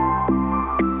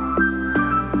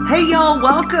Hey y'all,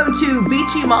 welcome to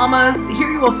Beachy Mamas. Here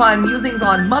you will find musings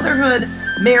on motherhood,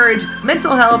 marriage,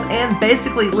 mental health, and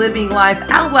basically living life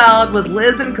out loud with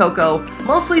Liz and Coco.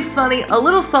 Mostly sunny, a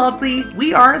little salty.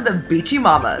 We are the Beachy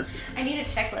Mamas. I need a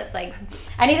checklist.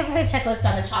 I need to put a checklist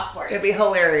on the chalkboard. It'd be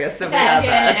hilarious if we had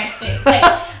that. Next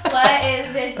week. What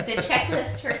is the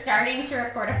checklist for starting to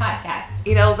record a podcast?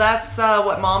 You know, that's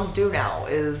what moms do now,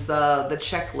 is the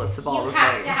checklist of all the things. You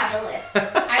have to have a list.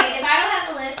 If I don't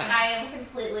have a list, I am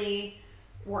completely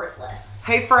worthless.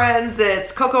 Hey friends,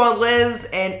 it's Coco and Liz,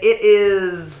 and it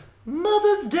is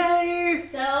Mother's Day.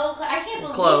 So, I can't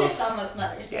believe Close. It's almost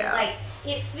Mother's Day. Yeah.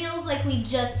 It feels like we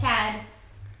just had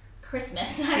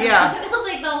Christmas. I don't Yeah. know. It feels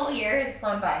like the whole year has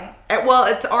flown by. Well,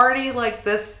 it's already like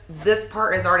this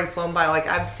part has already flown by. Like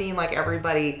I've seen like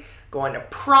everybody going to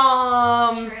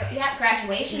prom. True. Yeah,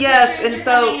 graduation. Yes, pictures and are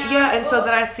so coming out. yeah, and so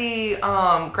then I see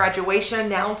graduation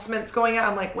announcements going out.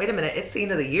 I'm like, wait a minute, it's the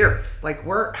end of the year. Like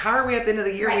how are we at the end of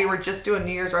the year? Right. We were just doing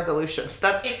New Year's resolutions.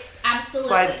 It's absolutely.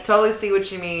 So I totally see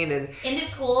what you mean. And end of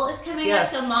school is coming up,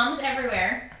 so moms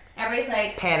everywhere. Everybody's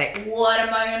like, panic. What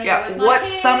am I gonna do with my what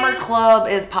kids? summer club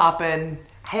is popping?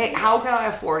 Hey, Yes. how can I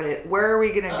afford it? Where are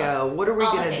we gonna go? What are we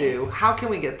all gonna the do? things. How can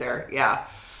we get there? Yeah.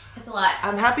 It's a lot.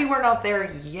 I'm happy we're not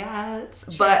there yet,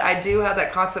 but I do have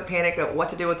that constant panic of what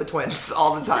to do with the twins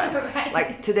all the time. Right.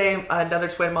 Like today, another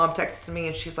twin mom texted me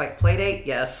and she's like, "Play date?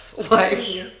 Yes." Like,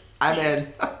 Please. I'm in.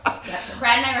 Yep.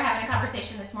 Brad and I were having a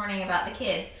conversation this morning about the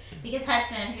kids because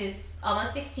Hudson, who's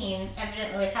almost 16,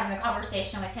 evidently was having a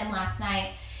conversation with him last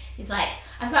night. He's like,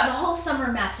 "I've got my whole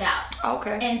summer mapped out."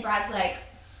 Okay. And Brad's like,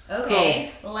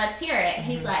 "Okay, well, let's hear it." And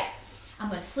he's like, "I'm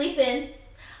going to sleep in,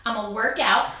 I'm going to work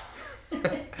out,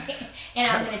 and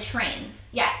I'm going to train."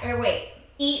 Yeah, or wait,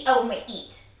 eat. Oh, I'm going to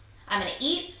eat. I'm going to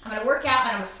eat, I'm going to work out, and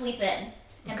I'm going to sleep in.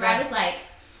 And Brad was like,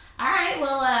 "All right,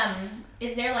 well,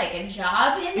 is there like a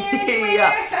job in there anywhere?"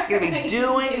 Yeah, you're going to be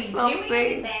doing Doing something.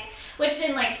 anything? Which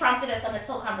then like prompted us on this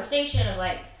whole conversation of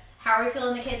like, how are we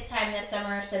filling the kids' time this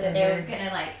summer so that they're going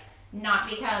to like not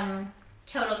become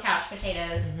total couch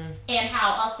potatoes, and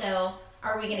how also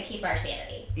are we going to keep our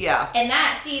sanity? Yeah. And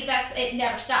that's it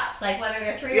never stops. Like whether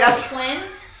they're 3-year-old Yes.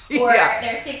 twins or Yeah.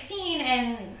 they're 16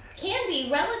 and can be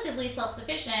relatively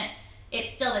self-sufficient,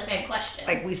 it's still the same question.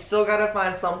 Like we still got to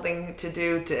find something to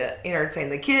do to entertain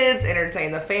the kids,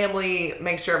 entertain the family,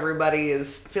 make sure everybody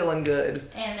is feeling good.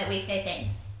 And that we stay sane.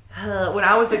 When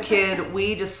I was a kid,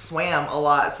 we just swam a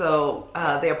lot. So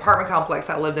the apartment complex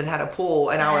I lived in had a pool,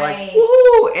 and I was like, Nice.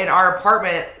 woohoo! And our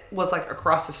apartment was like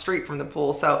across the street from the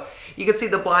pool, so you could see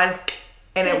the blinds,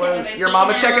 and it was your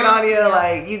mama checking on you,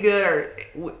 like, you good?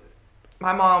 Or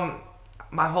my mom,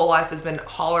 my whole life has been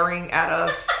hollering at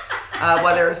us,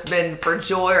 whether it's been for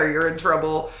joy or you're in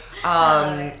trouble.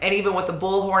 And even with the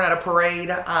bullhorn at a parade,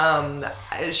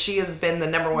 she has been the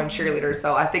number one cheerleader.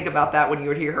 So I think about that when you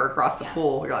would hear her across the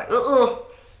pool. You're like, ugh,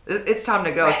 it's time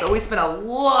to go. Right. So we spent a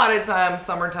lot of time,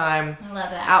 summertime, I love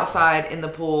that. outside in the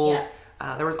pool. Yeah.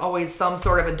 There was always some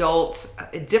sort of adult,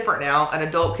 different now. An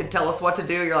adult could tell us what to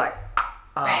do. You're like,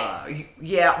 Right.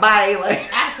 yeah, bye. Like,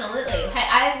 Absolutely.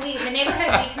 The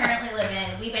neighborhood we currently live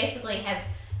in, we basically have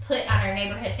put on our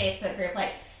neighborhood Facebook group,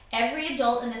 like, every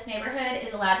adult in this neighborhood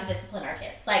is allowed to discipline our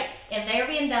kids. Like, if they're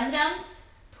being dum-dums,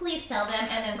 please tell them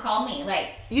and then call me.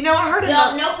 Like, you know, I heard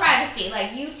no privacy.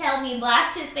 Like, you tell me,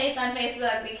 blast his face on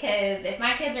Facebook, because if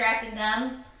my kids are acting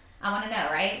dumb, I want to know,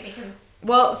 right? Because...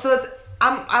 Well, so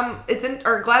I'm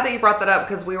glad that you brought that up,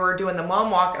 because we were doing the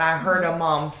mom walk and I heard a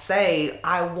mom say,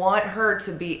 I want her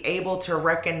to be able to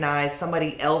recognize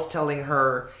somebody else telling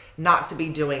her not to be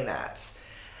doing that.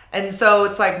 And so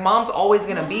it's like, mom's always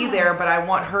going to be there, but I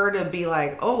want her to be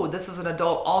like, oh, this is an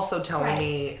adult also telling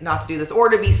me not to do this, or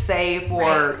to be safe,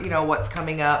 or, you know, what's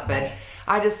coming up. And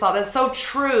I just thought that's so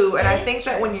true. And I think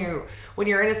that when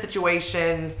you're in a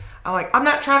situation, I'm like, I'm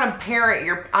not trying to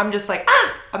parent I'm just like,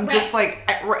 just like,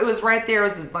 it was right there. It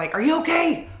was like, are you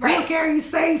okay? Are you okay? Are you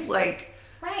safe? Like,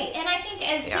 right. And I think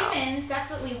as humans,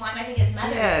 that's what we want. I think as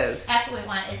mothers, that's what we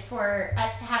want, is for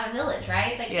us to have a village,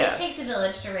 right? Like, it takes a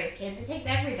village to raise kids. It takes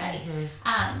everybody.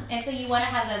 And so you want to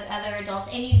have those other adults.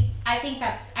 And I think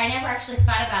I never actually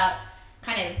thought about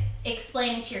kind of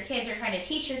explaining to your kids or trying to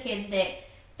teach your kids that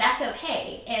that's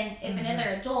okay. And if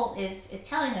another adult is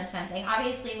telling them something,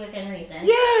 obviously within reason.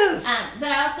 Yes. But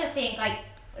I also think, like,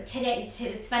 today,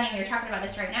 it's funny we were talking about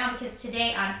this right now, because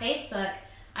today on Facebook,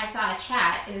 I saw a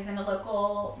chat. It was in a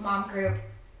local mom group.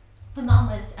 The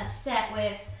mom was upset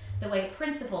with the way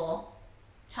principal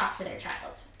talked to their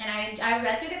child. And I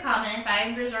read through the comments.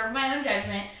 I reserved my own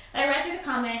judgment. But I read through the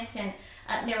comments, and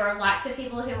There were lots of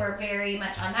people who were very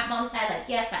much on that mom's side, like,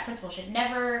 yes, that principal should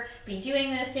never be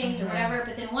doing those things or whatever.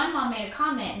 But then one mom made a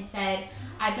comment and said,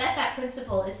 I bet that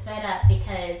principal is fed up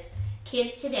because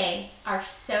kids today are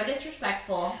so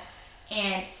disrespectful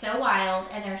and so wild,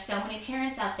 and there are so many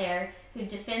parents out there who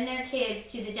defend their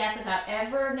kids to the death without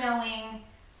ever knowing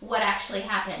what actually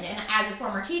happened. And as a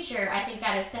former teacher, I think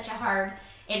that is such a hard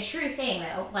and true thing,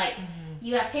 though. Like,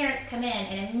 you have parents come in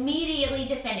and immediately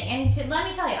defending. And let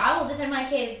me tell you, I will defend my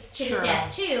kids to the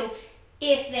death, too,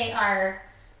 if they are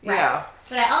right. Yeah.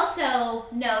 But I also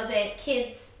know that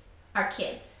kids are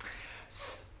kids.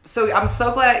 So I'm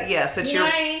so glad, yes, that you know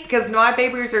what I mean? Because my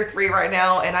babies are 3 right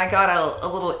now, and I got a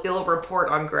little ill report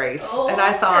on Grace. And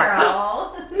I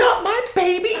thought, not my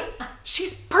baby.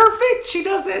 She's perfect. She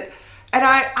doesn't. And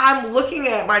I'm looking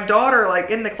at my daughter, like,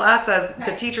 in the class as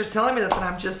the teacher's telling me this, and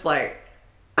I'm just like,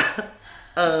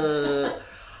 I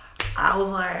was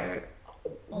like,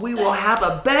 we will have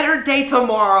a better day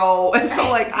tomorrow. And so,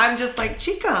 like, I'm just like,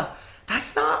 Chica,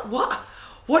 that's not, what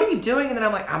are you doing? And then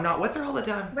I'm like, I'm not with her all the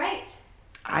time. Right.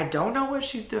 I don't know what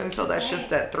she's doing. So that's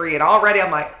just at 3. And already I'm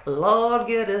like, Lord,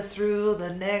 get us through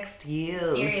the next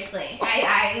years. Seriously.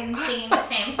 I am singing the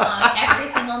same song every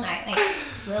single night. Like,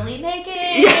 will we make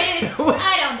it? Yes.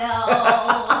 I don't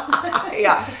know.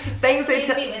 Yeah. Things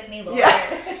Please be with me, Lord. Yeah.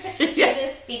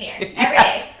 Jesus, be near. Every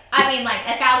day. I mean, like,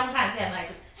 1,000 times I'm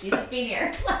like, Jesus, be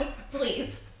near. Like,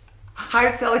 please. I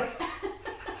was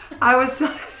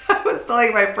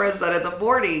telling my friends that in the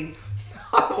morning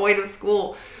on the way to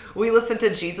school, we listen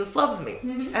to Jesus Loves Me.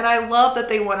 Mm-hmm. And I love that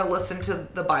they want to listen to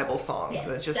the Bible songs. Yes,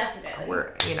 it's just, definitely.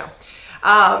 We're,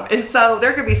 and so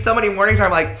there could be so many mornings where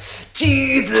I'm like,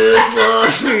 Jesus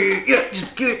loves me. Yeah,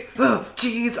 just good. Oh,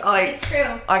 Jesus. Like, it's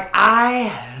true. Like,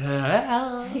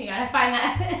 you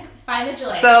gotta find the joy.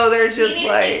 So they're just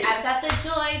like, I've got the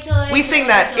joy. We sing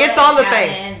that. It's on the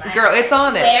thing. Girl, it's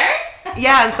on it. Where?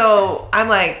 Yeah, and so I'm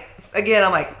like,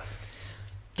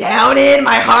 down in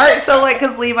my heart. So, like,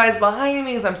 because Levi's behind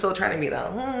me, because I'm still trying to be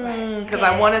that, because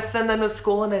I want to send them to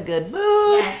school in a good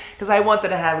mood, because I want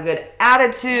them to have a good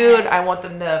attitude. I want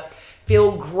them to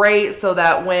feel great so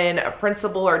that when a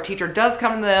principal or a teacher does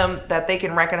come to them, that they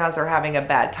can recognize they're having a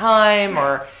bad time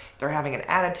or they're having an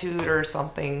attitude or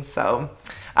something. So,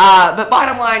 but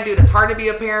bottom line, dude, it's hard to be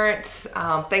a parent.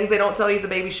 Things they don't tell you at the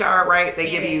baby shower, right?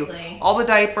 They give you all the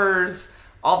diapers,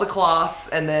 all the cloths,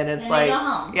 and then it's like, go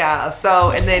home. Yeah. So,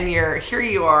 and then here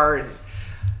you are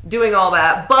doing all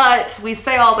that. But we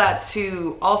say all that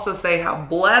to also say how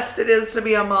blessed it is to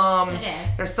be a mom. It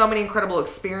is. There's so many incredible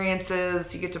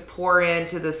experiences. You get to pour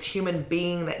into this human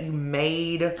being that you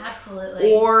made.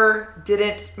 Absolutely. Or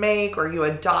didn't make, or you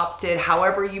adopted.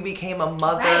 However you became a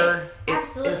mother. Right.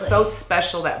 Absolutely. It's so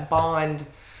special, that bond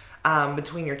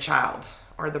between your child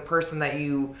or the person that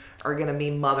you are going to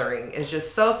be mothering is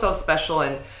just so special.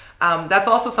 And that's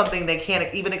also something they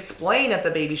can't even explain at the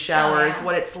baby shower is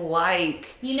what it's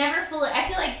like. You never fully, I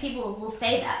feel like people will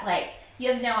say that, like,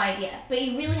 you have no idea, but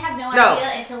you really have no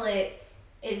idea until it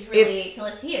is really, till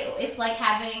it's you. It's like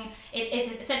having,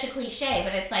 it's such a cliche,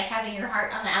 but it's like having your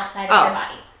heart on the outside of your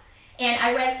body. And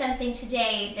I read something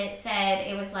today that said,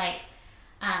 it was like,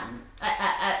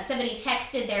 somebody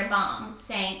texted their mom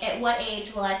saying, at what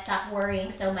age will I stop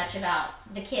worrying so much about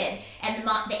the kid? And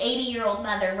the 80-year-old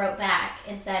mother wrote back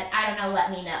and said, I don't know,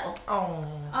 let me know. Oh,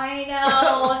 I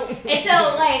know. And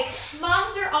so, like,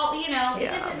 moms are all, it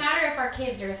doesn't matter if our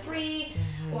kids are 3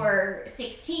 or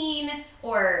 16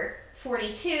 or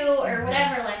 42 or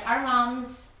whatever. Like, our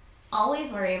moms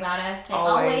always worry about us. They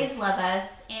always love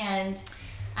us. And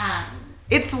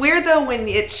it's weird, though, when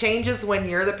it changes when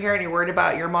you're the parent, you're worried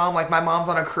about your mom. Like, my mom's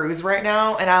on a cruise right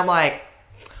now, and I'm like,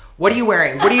 what are you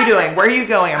wearing? What are you doing? Where are you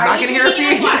going? I'm not going to hear from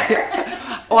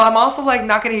you. Well, I'm also, like,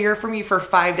 not going to hear from you for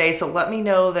 5 days, so let me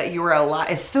know that you were alive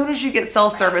as soon as you get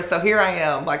cell service. So here I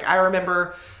am. Like, I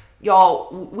remember,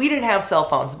 y'all, we didn't have cell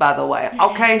phones, by the way.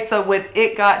 Okay, so when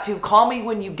it got to call me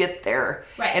when you get there.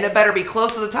 Right. And it better be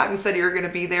close to the time you said you were going to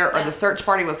be there, or the search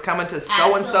party was coming to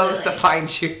so-and-so's to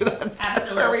find you.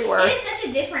 That's where we were. It is such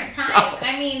a different time.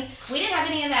 I mean, we didn't have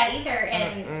any of that either.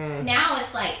 And now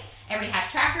it's like everybody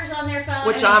has trackers on their phone.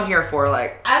 Which I'm here for,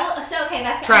 like.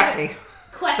 That's track me.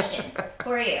 Question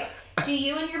for you. Do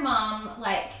you and your mom,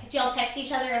 do y'all text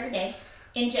each other every day?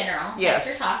 In general,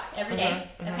 text or talk every day.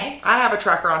 Okay. I have a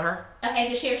tracker on her. Okay.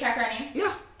 Does she have a tracker on you?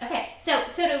 Yeah. Okay. So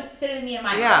do me and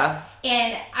my mom. Yeah.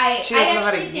 And she doesn't know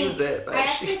how to use it. But I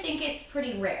actually think it's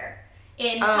pretty rare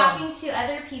in talking to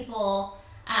other people,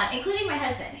 including my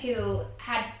husband, who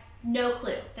had no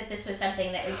clue that this was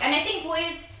something that and I think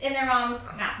boys and their moms,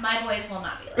 my boys will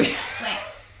not be like that.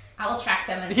 Like, I will track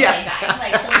them until they die.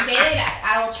 Like, till the day they die.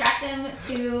 I will track them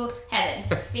to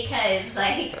heaven. Because,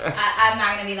 like, I'm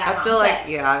not going to be that wrong. I feel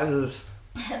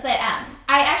like, But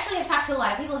I actually have talked to a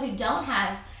lot of people who don't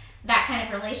have that kind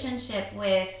of relationship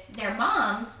with their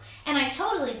moms. And I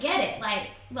totally get it. Like,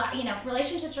 you know,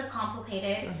 relationships are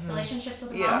complicated. Mm-hmm. Relationships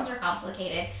with moms are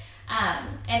complicated.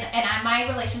 And my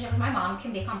relationship with my mom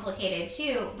can be complicated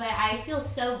too, but I feel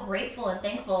so grateful and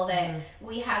thankful that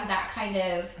we have that kind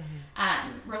of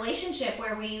relationship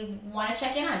where we want to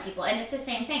check in on people. And it's the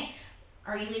same thing.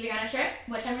 Are you leaving on a trip?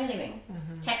 What time are you leaving?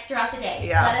 Mm-hmm. Text throughout the day.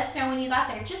 Yeah. Let us know when you got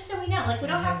there, just so we know. Like, we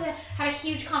don't have to have a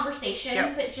huge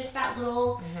conversation, but just that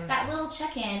little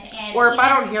check-in. And or if I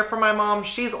don't hear from my mom,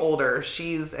 she's older.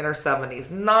 She's in her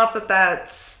 70s. Not that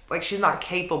that's, like, she's not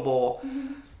capable.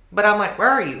 Mm-hmm. But I'm like, where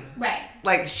are you? Right.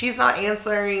 Like, she's not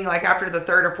answering. Like, after the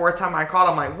third or fourth time I called,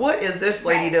 I'm like, what is this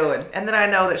lady doing? And then I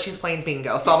know that she's playing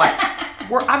bingo. So I'm like,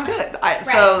 I'm good.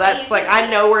 So that's like, I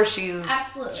know where she's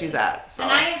at. So.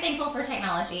 And I am thankful for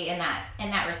technology in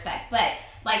that respect. But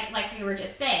like we were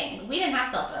just saying, we didn't have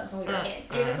cell phones when we were kids.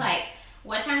 It was like,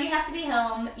 what time do you have to be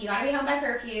home? You got to be home by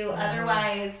curfew.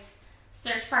 Otherwise,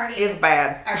 search parties are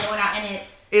going out, and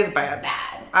it's bad.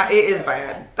 It is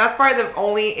bad. That's probably the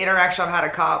only interaction I've had a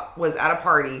cop was at a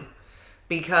party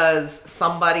because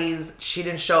she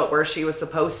didn't show up where she was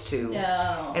supposed to.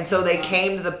 No. And so they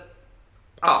came to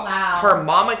her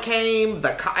mama came,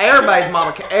 everybody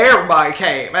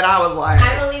came. And I was like,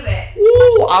 I believe it.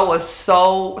 Woo, I was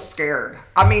so scared.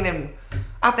 I mean, and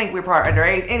I think we were probably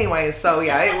underage anyway. So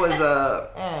yeah, it was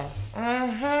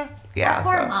yeah. Our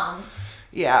poor moms.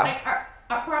 Yeah. Like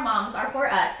our poor moms, our poor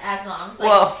us as moms,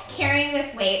 like carrying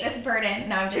this weight, this burden.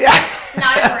 No, I'm just it's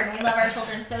not a burden. We love our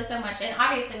children so much, and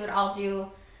obviously we would all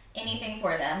do anything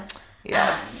for them.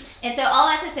 Yes. And so all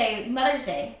that to say, Mother's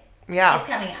Day is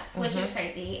coming up, which is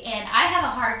crazy, and I have a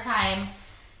hard time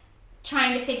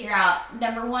trying to figure out,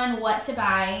 number one, what to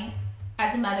buy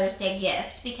as a Mother's Day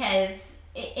gift, because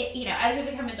it you know, as we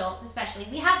become adults especially,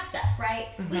 we have stuff, right?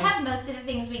 We have most of the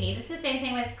things we need. It's the same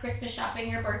thing with Christmas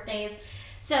shopping or birthdays.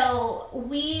 So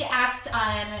we asked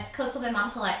on Coastal Bend Mom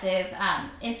Collective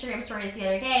Instagram stories the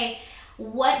other day,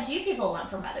 what do people want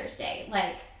for Mother's Day?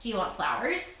 Like, do you want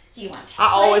flowers? Do you want chocolate?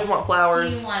 I always want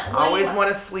flowers. Do you want, I always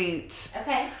want a sweet.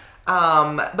 Okay.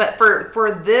 But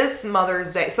for this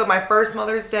Mother's Day, so my first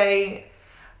Mother's Day,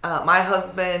 my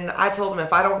husband, I told him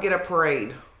if I don't get a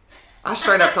parade, I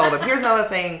straight up told him, here's another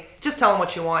thing, just tell him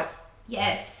what you want.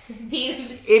 Yes.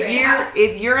 Be straight up.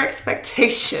 If your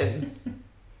expectation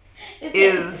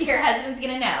is your husband's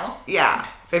gonna know. Yeah.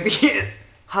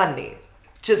 Honey,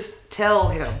 just tell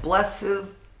him. Bless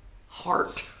his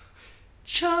heart.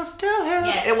 Just tell him.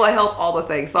 Yes. It will help all the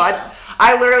things. So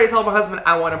I literally told my husband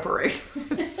I want a parade.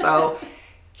 So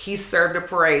he served a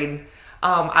parade.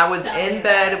 I was in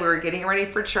bed. We were getting ready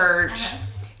for church.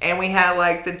 And we had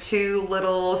like the two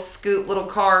little scoot little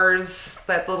cars,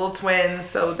 that little twins.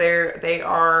 So they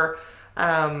are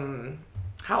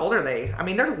how old are they? I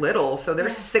mean, they're little, so they're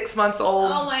 6 months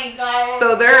old. Oh my god!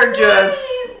 So they're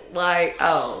just like,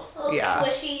 little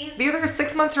squishies. Either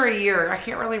 6 months or a year. I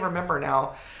can't really remember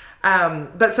now.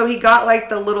 But so he got like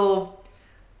the little.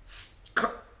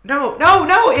 No,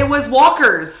 it was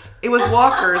walkers. It was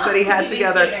walkers that he had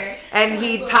together, and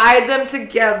he tied them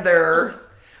together.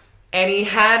 And he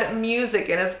had music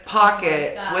in his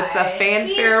pocket with the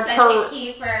fanfare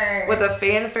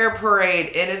parade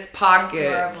in his pocket.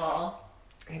 Adorable.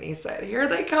 And he said, "Here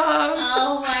they come."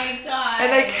 Oh my god!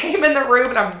 And they came in the room,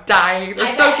 and I'm dying.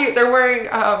 They're so cute. They're wearing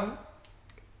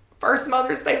first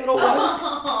Mother's Day little ones.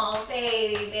 Oh,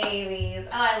 babies! Oh,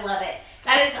 I love it.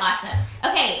 That is awesome.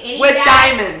 Okay, with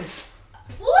diamonds.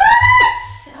 What?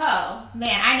 Oh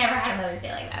man, I never had a Mother's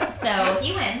Day like that. So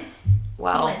he wins.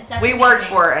 Well, we worked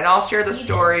for it, and I'll share the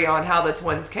story on how the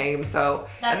twins came. So,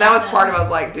 and that was part of it. I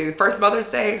was like, dude, first Mother's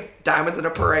Day, diamonds in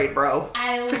a parade, bro.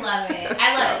 I love it.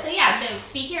 So yeah, so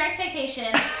speak your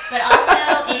expectations, but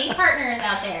also any partners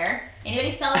out there, anybody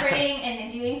celebrating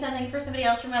and doing something for somebody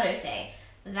else for Mother's Day,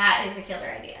 that is a killer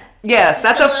idea. Yes,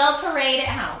 that's a little parade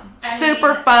at home.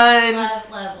 Super fun.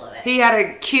 Love it. He had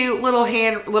a cute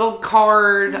little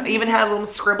card. Even had them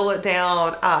scribble it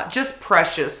down. Just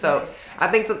precious. So I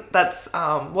think that's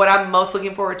what I'm most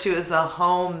looking forward to is the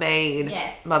homemade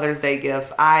Mother's Day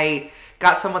gifts. I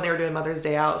got some when they were doing Mother's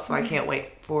Day out, so I can't wait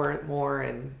for more.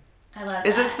 And I love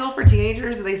Is it still for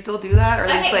teenagers? Do they still do that? Or are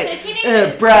they just like, so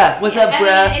teenagers, bruh, what's up,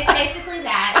 bruh? I mean, it's basically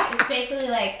that. It's basically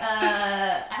like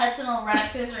Hudson will run up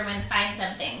to his room and find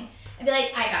something. And be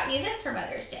like, I got you this for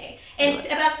Mother's Day. And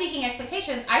about speaking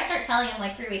expectations, I start telling him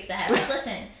like 3 weeks ahead. Like,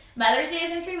 listen, Mother's Day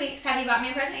is in 3 weeks. Have you bought me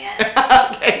a present yet?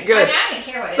 Okay, good. I mean, I don't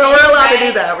even care what it is. So we're allowed to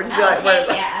do that. We're just be like,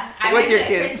 yeah. I went to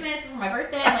Christmas for my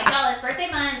birthday. I'm like, oh, it's birthday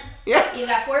month. Yeah. You've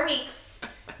got 4 weeks.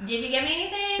 Did you give me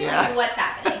anything? Yeah. Like, what's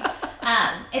happening?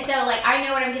 And so, like, I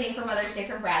know what I'm getting for Mother's Day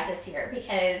from Brad this year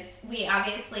because we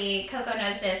obviously, Coco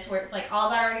knows this, we're, like, all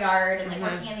about our yard and, like,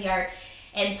 working in the yard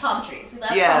and palm trees. We love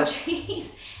palm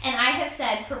trees. And I have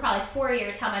said for probably 4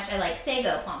 years how much I like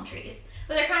sago palm trees.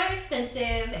 But they're kind of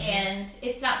expensive, and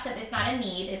it's not a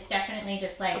need. It's definitely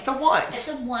just like... It's a want. It's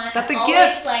a want. That's a I've gift.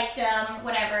 Always liked them,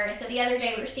 whatever. And so the other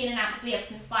day we were standing out because we have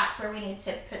some spots where we need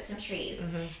to put some trees.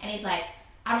 And he's like,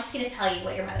 I'm just going to tell you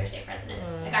what your Mother's Day present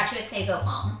is. I got you a sago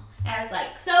palm. And I was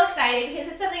like so excited because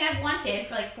it's something I've wanted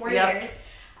for like 4 years.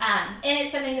 And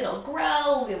it's something that'll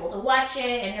grow. We'll be able to watch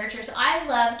it and nurture. So I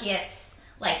love gifts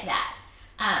like that.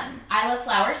 I love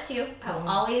flowers too. I will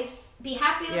always be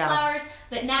happy with flowers,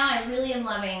 but now I really am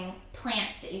loving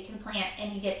plants that you can plant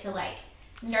and you get to like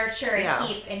nurture and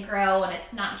keep and grow, and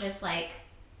it's not just like,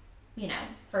 you know,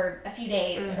 for a few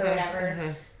days or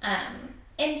whatever.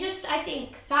 And just, I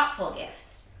think thoughtful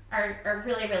gifts are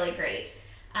really, really great.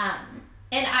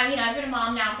 And I've been a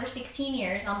mom now for 16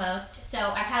 years almost,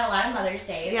 so I've had a lot of Mother's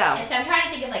Days. Yeah. And so I'm trying to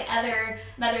think of like other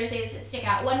Mother's Days that stick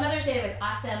out. One Mother's Day that was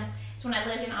awesome is when I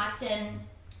lived in Austin.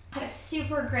 I had a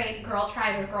super great girl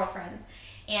tribe of girlfriends.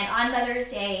 And on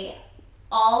Mother's Day,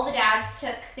 all the dads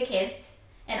took the kids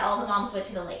and all the moms went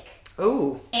to the lake.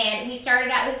 Ooh. And we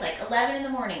started out, it was like 11 in the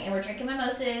morning, and we're drinking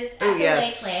mimosas at the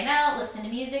lake, playing out, listening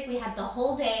to music. We had the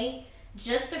whole day,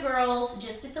 just the girls,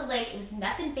 just at the lake. It was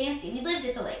nothing fancy. We lived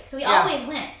at the lake, so we always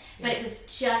went. But it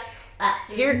was just us.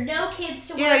 There was no kids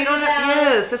to worry about.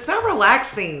 Yes, it's not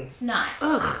relaxing. It's not.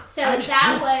 Ugh, so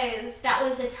that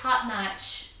was a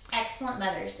top-notch, excellent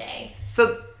Mother's Day.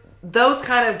 So those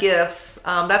kind of gifts,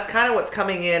 that's kind of what's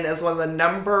coming in as one of the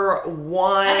number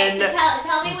one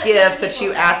tell me what gifts that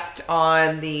you asked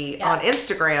on on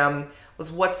Instagram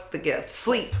was, what's the gift?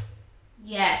 Sleep.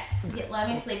 Yes. Let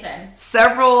me sleep in.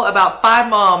 About 5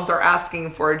 moms are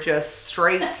asking for just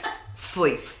straight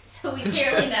sleep. So we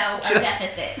clearly know our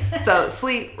deficit. So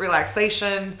sleep,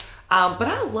 relaxation. But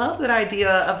I love that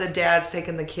idea of the dads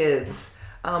taking the kids.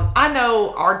 I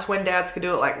know our twin dads could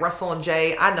do it, like Russell and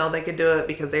Jay. I know they could do it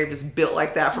because they're just built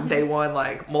like that from day one,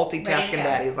 like multitasking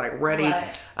daddies, like ready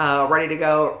to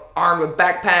go, armed with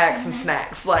backpacks and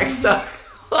snacks. Like, so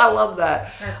I love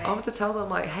that. I want to tell them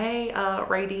like, hey,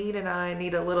 Radine and I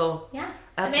need a little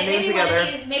afternoon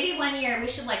together. Maybe one year we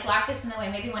should like lock this in the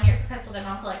way. Maybe one year for Crystal and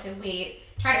Mom Collective, we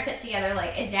try to put together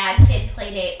like a dad-kid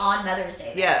play date on Mother's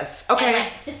Day. Yes. Okay. And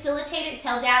like facilitate it.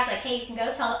 Tell dads like, hey, you can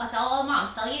go tell all the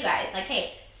moms. Tell you guys like,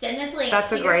 hey, send this link.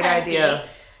 That's a great idea.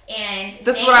 And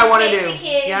this is what I want to do. The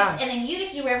kids, and then you get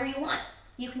to do whatever you want.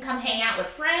 You can come hang out with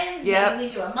friends. Yeah. Maybe we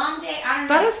do a mom day. I don't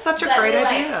know. That is such a great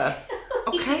idea.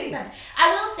 Okay.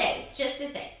 I will say, just to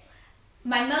say,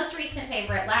 my most recent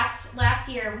favorite, last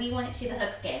year, we went to the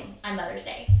Hooks game on Mother's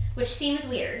Day, which seems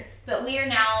weird, but we are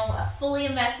now a fully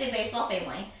invested baseball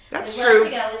family. That's true. We love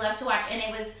to go. We love to watch. And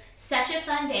it was such a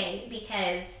fun day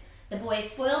because the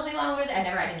boys spoiled me while we were there. I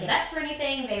never had to get up for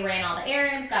anything. They ran all the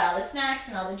errands, got all the snacks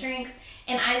and all the drinks.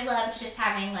 And I loved just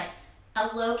having like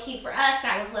a low-key, for us,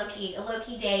 that was low-key, a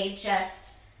low-key day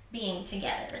just being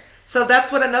together. So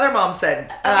that's what another mom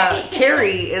said. Okay.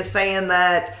 Carrie is saying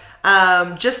that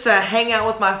just to hang out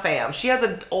with my fam. She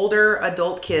has older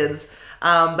adult kids,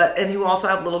 and who also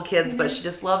have little kids, but she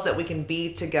just loves that we can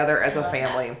be together as a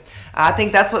family. I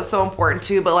think that's what's so important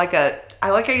too. But I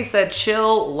like how you said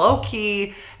chill, low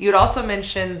key. You had also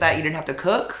mentioned that you didn't have to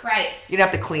cook. Right. You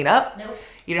didn't have to clean up. Nope.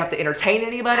 You didn't have to entertain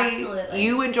anybody. Absolutely.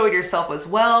 You enjoyed yourself as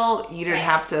well. You didn't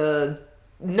have to.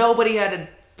 Nobody had to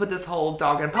put this whole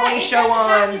dog and pony show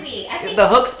on. Have to be. I think the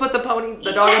Hooks put the dog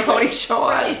and pony show on.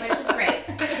 Right, which was great.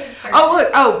 Oh look!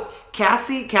 Oh,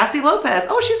 Cassie Lopez.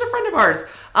 Oh, she's a friend of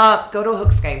ours. Go to a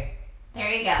Hooks game. There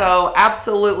you go. So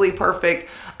absolutely perfect.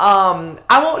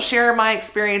 I won't share my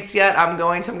experience yet. I'm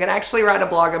going to actually write a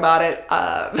blog about it.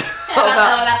 About the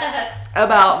Hooks.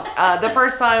 About the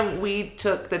first time we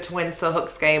took the twins to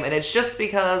Hooks game, and it's just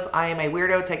because I am a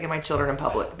weirdo taking my children in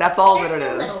public. That's all that it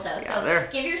is. They're still little though, so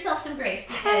give yourself some grace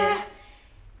because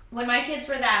when my kids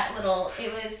were that little,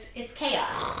 it's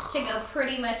chaos to go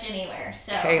pretty much anywhere.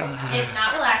 So it's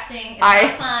not relaxing. It's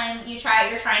not fun. You're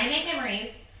trying to make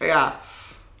memories. Yeah.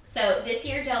 So this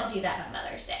year, don't do that on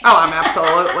Mother's Day. Oh, I'm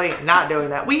absolutely not doing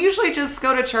that. We usually just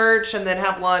go to church and then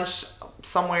have lunch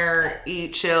somewhere,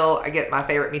 eat, chill. I get my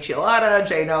favorite michelada.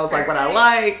 Jay knows like what I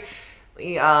like.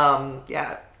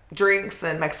 Drinks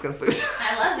and Mexican food.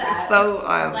 I love that.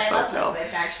 I love chill.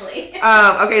 Language, actually.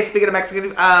 Okay, speaking of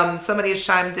Mexican, somebody has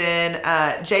chimed in.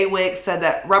 Jay Wick said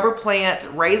that rubber plant,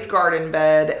 raised garden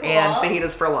bed, and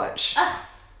fajitas for lunch.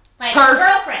 Like,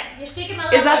 girlfriend. You're speaking my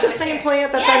love language. Is that the same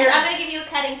plant that's out here? Yes, I'm going to give you a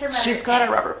cutting for Mother's Day. She's got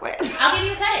a rubber plant. I'll give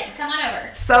you a cutting. Come on over.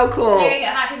 So cool. So there you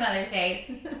go. Happy Mother's Day.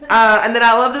 And then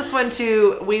I love this one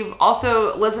too. We've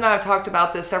also, Liz and I have talked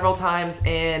about this several times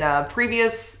in a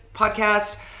previous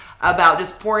podcast about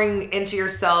just pouring into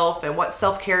yourself and what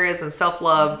self-care is and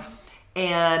self-love.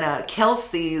 And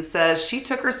Kelsey says she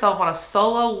took herself on a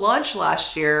solo lunch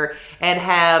last year and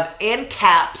have end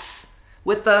caps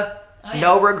with the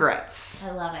no regrets.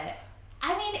 I love it.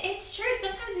 I mean, it's true.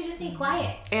 Sometimes we just need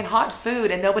quiet. And hot food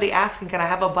and nobody asking, can I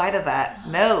have a bite of that?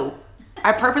 No.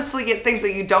 I purposely get things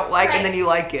that you don't like and then you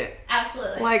like it.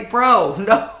 Absolutely. Like, bro,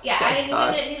 no. Yeah, I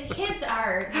mean, the kids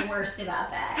are the worst about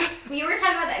that. We were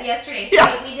talking about that yesterday.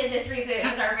 So we did this reboot. It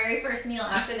was our very first meal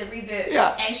after the reboot.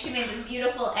 Yeah. And she made this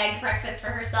beautiful egg breakfast for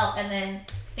herself. And then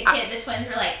the twins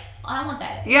were like, oh, I want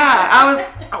that. Yeah,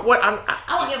 I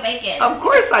want your bacon. Of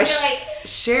course I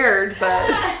shared, but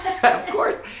of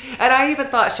course. And I even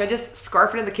thought, should I just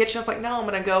scarf it in the kitchen? I was like, no, I'm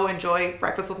going to go enjoy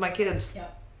breakfast with my kids.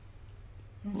 Yep.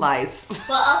 Lies.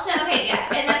 Well, also, okay,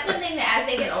 yeah. And that's something that as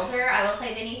they get older, I will tell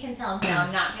you, then you can tell them, no,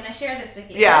 I'm not going to share this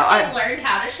with you. Yeah. I've learned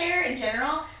how to share in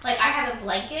general. Like, I have a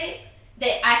blanket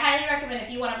that I highly recommend if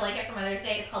you want a blanket for Mother's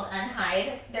Day. It's called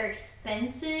Unhide. They're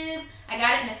expensive. I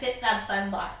got it in a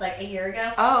FitFab box like a year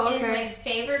ago. Oh, okay. It is my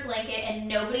favorite blanket, and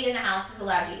nobody in the house is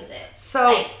allowed to use it.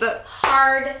 So, like,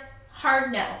 hard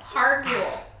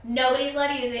rule. Nobody's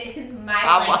allowed to use it. It's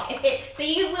my blanket. So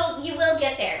you will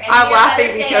get there. And I'm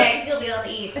laughing because eggs, you'll be able to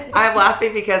eat. I'm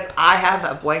laughing because I have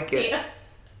a blanket.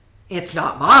 It's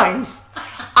not mine.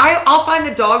 I'll find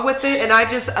the dog with it, and I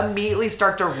just immediately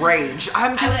start to rage.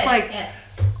 I'm just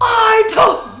I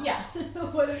don't. Yeah.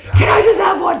 What is wrong? Can I just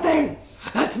have one thing?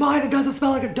 That's mine. It doesn't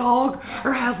smell like a dog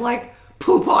or have like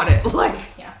poop on it. Like.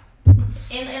 Yeah.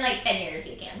 In like 10 years,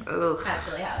 you can. Ugh. That's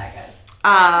really how that goes.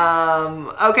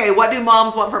 Okay, what do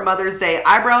moms want for Mother's Day?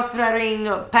 Eyebrow threading,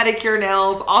 pedicure,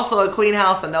 nails, also a clean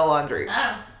house and no laundry.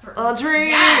 Oh, a dream.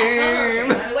 Yeah, total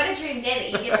dream. I mean, what a dream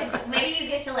day that you get to, maybe you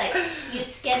get to like, you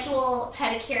schedule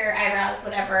pedicure, eyebrows,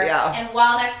 whatever. Yeah. And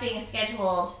while that's being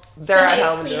scheduled, they're at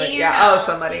home doing your house,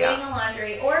 doing the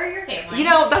laundry, or your family. You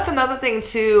know, that's another thing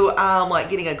too, like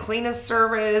getting a cleaning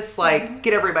service, like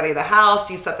get everybody in the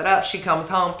house, you set that up, she comes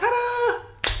home, ta-da!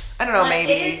 I don't know,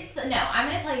 maybe. I'm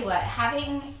going to tell you what,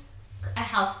 having a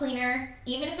house cleaner,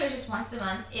 even if it was just once a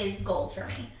month, is goals for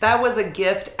me. That was a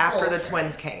gift after the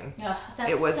twins came. Oh,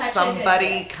 it was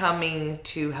somebody coming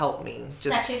to help me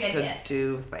just to gift.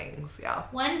 Do things. Yeah.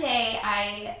 One day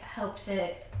I hope to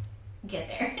get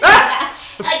there.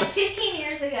 15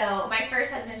 years ago, my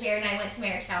first husband Jared and I went to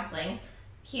marriage counseling.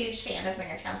 Huge fan of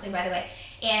marriage counseling, by the way.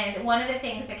 And one of the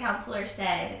things the counselor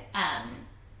said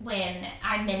when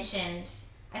I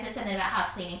said something about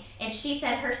house cleaning, and she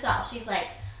said herself, she's like,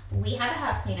 we have a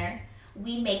house cleaner,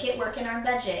 we make it work in our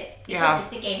budget because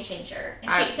it's a game changer.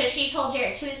 And so she told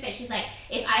Jared to his face, she's like,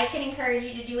 if I can encourage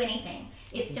you to do anything,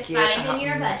 it's to find in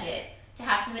your budget to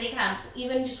have somebody come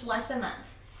even just once a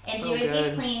month and do a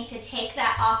deep clean to take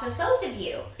that off of both of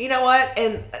you. You know what?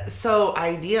 And so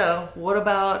what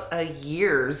about a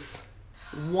year's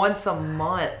once a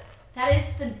month? That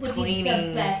would be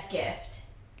the best gift.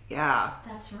 Yeah.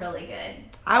 That's really good.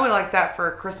 I would like that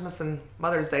for Christmas and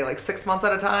Mother's Day, like 6 months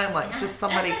at a time. Like, just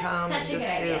somebody come and just do.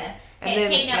 Idea. And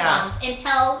then, take note, moms.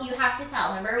 You have to tell.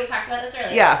 Remember, we talked about this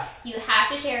earlier. Yeah. You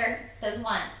have to share those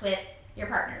wants with your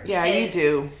partner. Yeah, you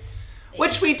do.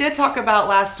 Which we did talk about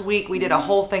last week. We did a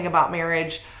whole thing about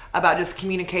marriage, about just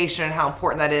communication and how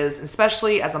important that is,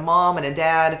 especially as a mom and a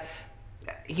dad.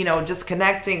 You know, just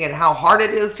connecting and how hard it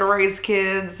is to raise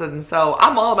kids. And so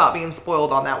I'm all about being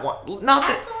spoiled on that one.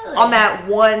 Absolutely. On that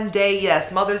one day,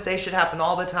 yes. Mother's Day should happen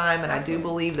all the time. And Absolutely. I do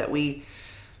believe that we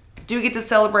do get to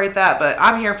celebrate that. But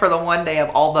I'm here for the one day of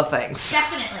all the things.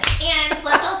 Definitely. And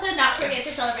let's also not forget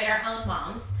to celebrate our own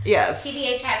moms. Yes.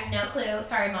 TBH, I have no clue.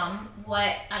 Sorry, Mom.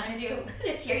 What I'm going to do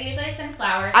this year. Usually I send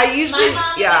flowers. My mom and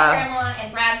my grandma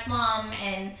and Brad's mom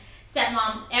and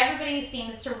stepmom, everybody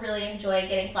seems to really enjoy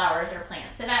getting flowers or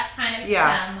plants. So that's kind of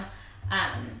become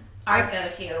our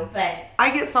go-to. But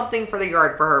I get something for the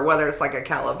yard for her, whether it's like a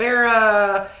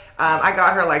calavera. I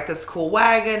got her like this cool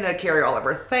wagon to carry all of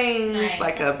her things,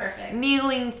 like a perfect.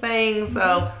 Kneeling thing.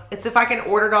 So it's if I can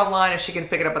order it online and she can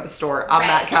pick it up at the store. I'm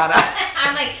that kind of.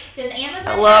 I'm like, does Amazon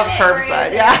I love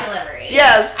curbside. Delivery?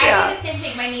 Yes. I do the same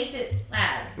thing. My niece is.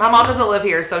 My mom doesn't live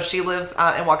here, so she lives in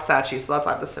Waxahachie, so that's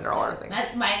why I have to send her all her things.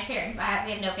 My parents,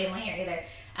 we have no family here either.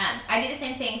 I do the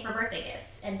same thing for birthday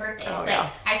gifts and birthdays.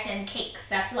 I send cakes.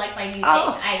 That's like my new thing.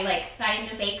 I find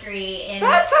a bakery in the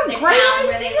town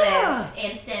where they live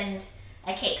and send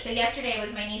a cake. So yesterday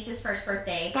was my niece's first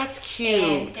birthday. That's cute.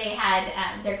 And they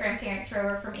had their grandparents were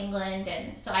over from England,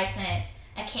 and so I sent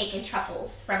a cake and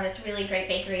truffles from this really great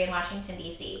bakery in Washington,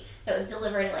 D.C. So it was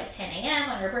delivered at like 10 a.m.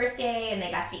 on her birthday, and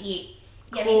they got to eat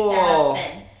yummy stuff.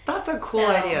 And that's a cool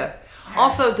idea.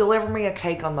 Also, deliver me a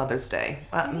cake on Mother's Day.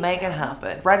 Make it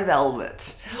happen. Red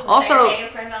velvet. Also,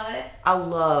 red velvet? I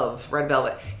love red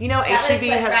velvet. You know, HEB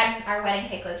has... Our wedding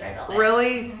cake was red velvet.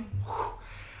 Really?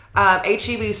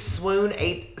 Mm-hmm. HEB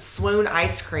Swoon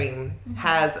ice cream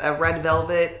has a red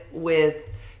velvet with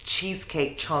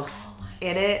cheesecake chunks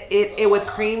in it. It with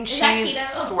cream cheese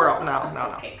swirl.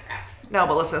 No. Okay, crap. No,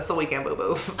 but listen, it's the weekend, boo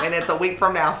boo, and it's a week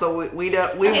from now, so we've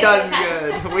done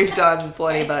good. We've done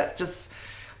plenty, but just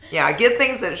get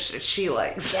things that she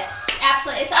likes. Yes,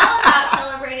 absolutely. It's all about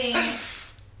celebrating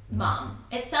mom.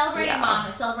 It's celebrating mom.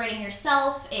 It's celebrating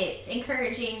yourself. It's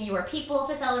encouraging your people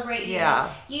to celebrate you. Yeah.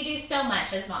 You do so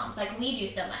much as moms. Like, we do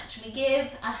so much. We give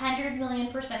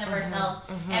 100,000,000% of ourselves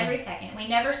every second. We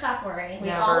never stop worrying. We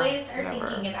always are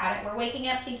thinking about it. We're waking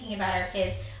up thinking about our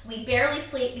kids. We barely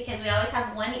sleep because we always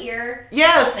have one ear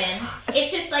open.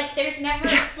 It's just like there's never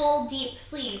full deep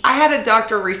sleep. I had a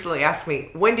doctor recently ask me,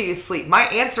 when do you sleep? My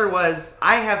answer was,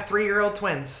 I have 3-year-old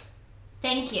twins.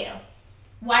 Thank you.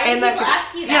 Why do people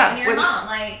ask you that when you're a mom?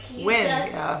 Like,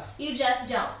 you just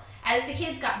don't. As the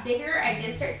kids got bigger, I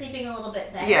did start sleeping a little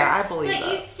bit better. Yeah, I believe that.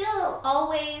 But you still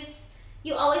always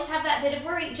have that bit of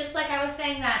worry. Just like I was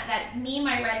saying that meme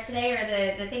I read today,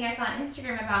 or the thing I saw on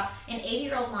Instagram about an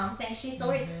 80-year-old mom saying she still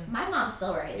worries. My mom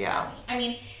still worries about me. I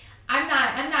mean, I'm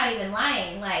not even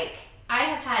lying. Like, I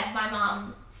have had my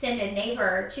mom send a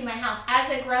neighbor to my house as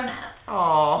a grown-up.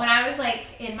 Aww. When I was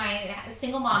like in my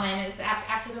single mom, and it was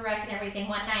after the wreck and everything,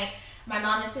 one night my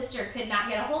mom and sister could not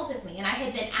get a hold of me, and I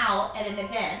had been out at an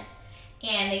event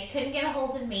and they couldn't get a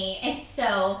hold of me, and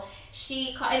so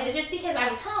she called. It was just because I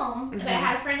was home, but I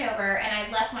had a friend over and I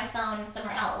left my phone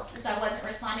somewhere else, and so I wasn't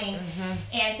responding.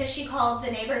 And so she called the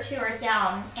neighbor 2 doors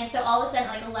down, and so all of a sudden,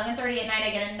 like 11:30 at night, I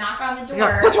get a knock on the door.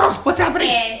 No, what's wrong? What's happening?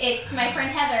 And it's my friend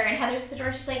Heather, and Heather's at the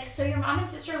door. She's like, "So your mom and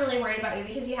sister are really worried about you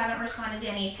because you haven't responded to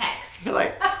any texts." You're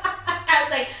like, I was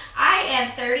like, I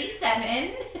am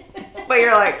 37. But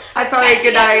you're like, I'm sorry,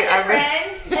 good night. I'm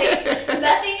friend. Like,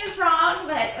 nothing is wrong,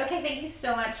 but okay, thank you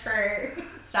so much for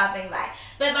stopping by.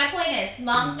 But my point is,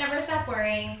 moms never stop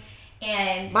worrying,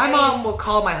 and my mom will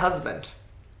call my husband.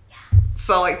 Yeah.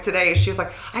 So like today, she was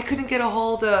like, I couldn't get a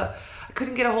hold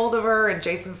of her, and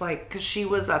Jason's like, because she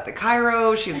was at the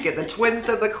Cairo, she was getting the twins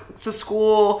to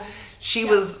school. She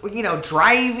was,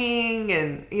 driving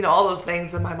and, all those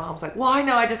things. And my mom's like, well, I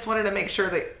know. I just wanted to make sure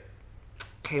that,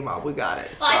 okay, Mom, we got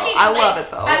it. So well, I love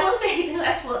it, though. I will say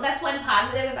that's one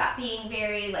positive about being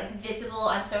very, visible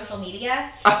on social media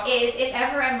is if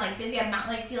ever I'm, busy, I'm not,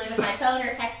 dealing with my phone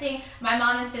or texting, my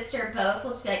mom and sister both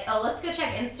will just be like, oh, let's go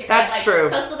check Instagram. That's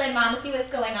true. Postal bin mom to see what's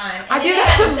going on. And I do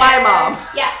that to my mom.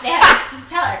 Yeah, they have to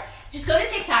tell her. Just go to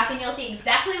TikTok and you'll see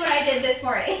exactly what I did this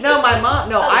morning. No, my mom.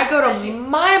 No, I go to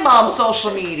my mom's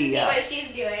social media to see what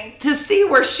she's doing. To see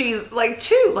where she's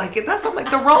too. That's I'm like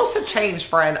the roles have changed,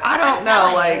 friend. I don't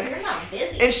know. You're not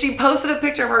busy. And she posted a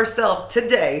picture of herself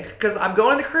today because I'm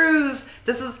going on the cruise.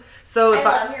 This is so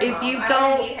if you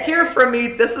don't hear from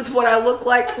me, this is what I look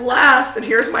like last, and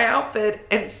here's my outfit.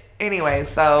 And anyway,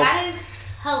 so that is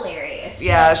hilarious.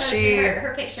 Yeah,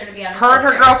 her picture to be on. Her and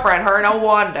her girlfriend, her and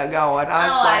Awanda going. I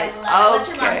was I love it. What's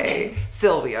your mom's name?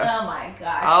 Sylvia. Oh my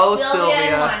gosh. Oh, Sylvia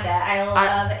and Wanda. I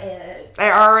love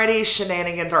it.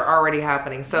 Shenanigans are already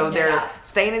happening. So they're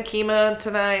staying in Kima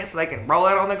tonight, so they can roll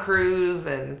out on the cruise,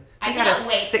 and I cannot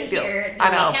wait to hear the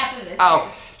recap of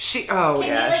this. Can we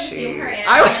Zoom her in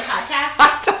on the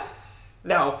podcast?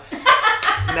 No.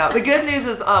 No, the good news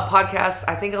is podcast,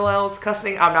 I think, allows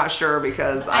cussing. I'm not sure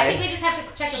because I think we just have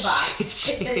to check a box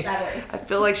if there's bad words. I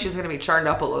feel like she's going to be churned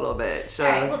up a little bit. So.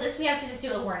 All right, we have to just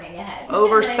do a warning ahead.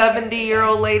 Over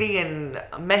 70-year-old lady in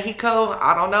Mexico.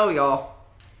 I don't know, y'all.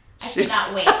 I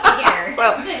cannot wait to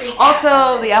hear.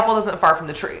 Also, the apple isn't far from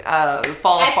the tree. Far from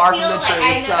the tree.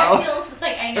 I feel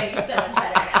like I know you so much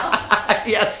better now.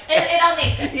 Yes. It all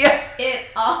makes sense. Yes. It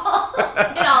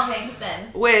all makes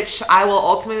sense. Which I will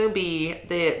ultimately be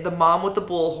the mom with the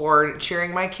bullhorn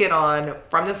cheering my kid on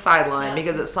from the sideline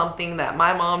because it's something that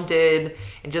my mom did.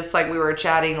 And just like we were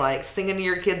chatting, singing to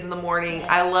your kids in the morning, yes.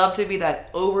 I love to be that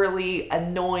overly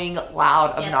annoying,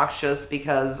 loud, obnoxious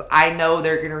because I know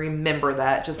they're going to remember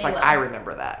that just like I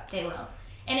remember that. They will.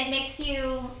 And it makes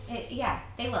you,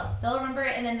 they will. They'll remember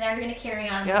it, and then they're going to carry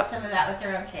on some of that with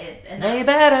their own kids. And they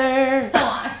better. So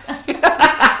awesome. They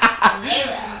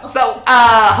will. So,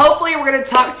 hopefully we're going to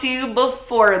talk to you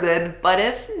before then, but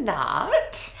if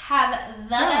not, have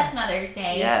best Mother's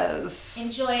Day. Yes.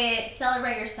 Enjoy it.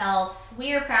 Celebrate yourself.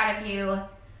 We are proud of you.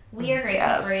 We are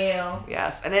grateful for you.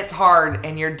 Yes. And it's hard,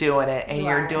 and you're doing it, and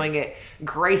you're doing it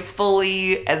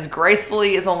gracefully as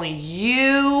only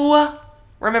you.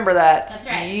 Remember that. That's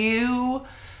right. You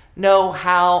know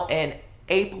how and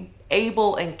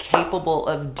able and capable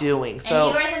of doing. So,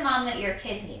 and you are the mom that your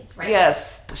kid needs, right?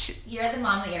 Yes. You're the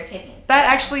mom that your kid needs.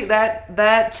 That actually,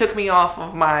 that took me off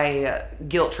of my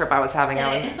guilt trip I was having.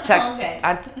 I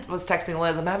was texting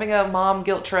Liz, I'm having a mom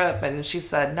guilt trip, and she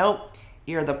said, nope,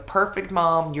 you're the perfect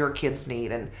mom your kids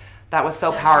need. And that was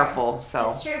so powerful. True. So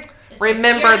it's true.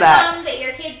 Remember you're that. The mom that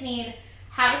your kids need.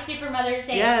 Have a super Mother's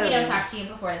Day if we don't talk to you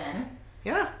before then.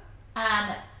 Yeah.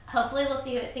 Hopefully we'll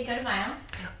see you at Cinco de Mayo.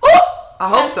 Oh, I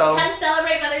hope so. Come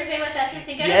celebrate Mother's Day with us at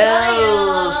Cinco de Mayo.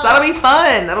 Yes, that'll be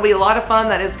fun. That'll be a lot of fun.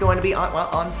 That is going to be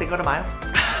on Cinco de Mayo.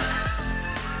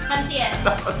 Come see us.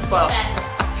 So,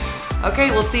 best.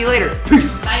 Okay, we'll see you later.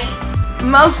 Peace. Bye.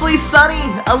 Mostly sunny,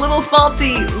 a little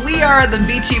salty. We are the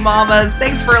Beachy Mamas.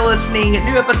 Thanks for listening.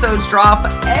 New episodes drop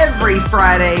every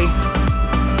Friday.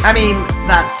 I mean,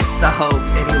 that's the hope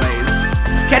anyways.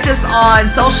 Catch us on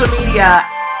social media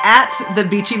at the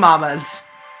Beachy Mamas.